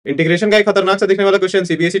Integration का एक खतरनाक सा दिखने वाला question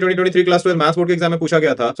CBSE 2023 class 12 maths board के एग्जाम में पूछा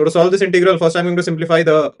गया था. So to solve this integral, first I'm going to simplify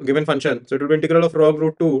the given function. So it will be integral of log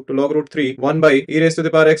root 2 to log root 3 1 by e raised to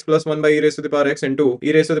the power x plus 1 by e raised to the power x into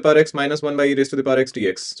e raised to the power x minus 1 by e raised to the power x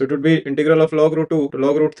dx. So it would be integral of log root 2 to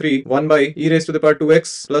log root 3 1 by e raised to the power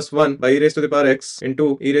 2x plus 1 by e raised to the power x into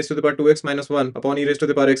e raised to the power 2x minus 1 upon e raised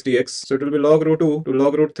to the power x dx. So it will be log root 2 to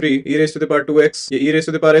log root 3 e raised to the power 2x. ये e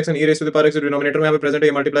raised to the power x and e raised to the power x denominator में यहाँ पे present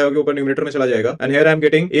है, multiply होकर ऊपर numerator में चला जाएगा. And here I am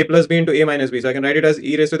getting a plus b into a minus b. So I can write it as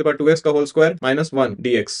e raised to the power 2x का whole square minus 1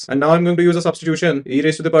 dx. And now I'm going to use a substitution. E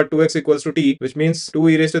raised to the power 2x equals to t, which means 2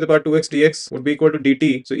 e raised to the power 2x dx would be equal to dt.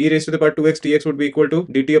 So e raised to the power 2x dx would be equal to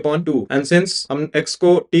dt upon 2. And since हम x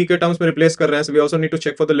को t के terms में replace कर रहे हैं, so we also need to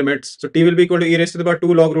check for the limits. So t will be equal to e raised to the power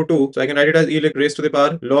 2 log root 2. So I can write it as e raised to the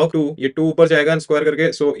power log 2. ये 2 ऊपर जाएगा and square करके.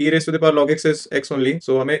 So e raised to the power log x is x only.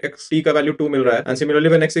 So हमें x t का value 2 मिल रहा है. And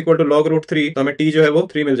similarly when x equal to log root 3, तो हमें t जो है वो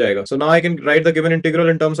 3 मिल जाएगा. So now I can write the given integral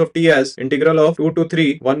in terms of t as integral of 2 to 3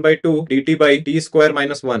 1 by 2 dt by t square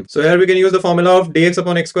minus 1. So here we can use the formula of dx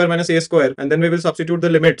upon x square minus a square, and then we will substitute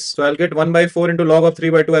the limits. So I'll get 1 by 4 into log of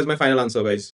 3 by 2 as my final answer, guys.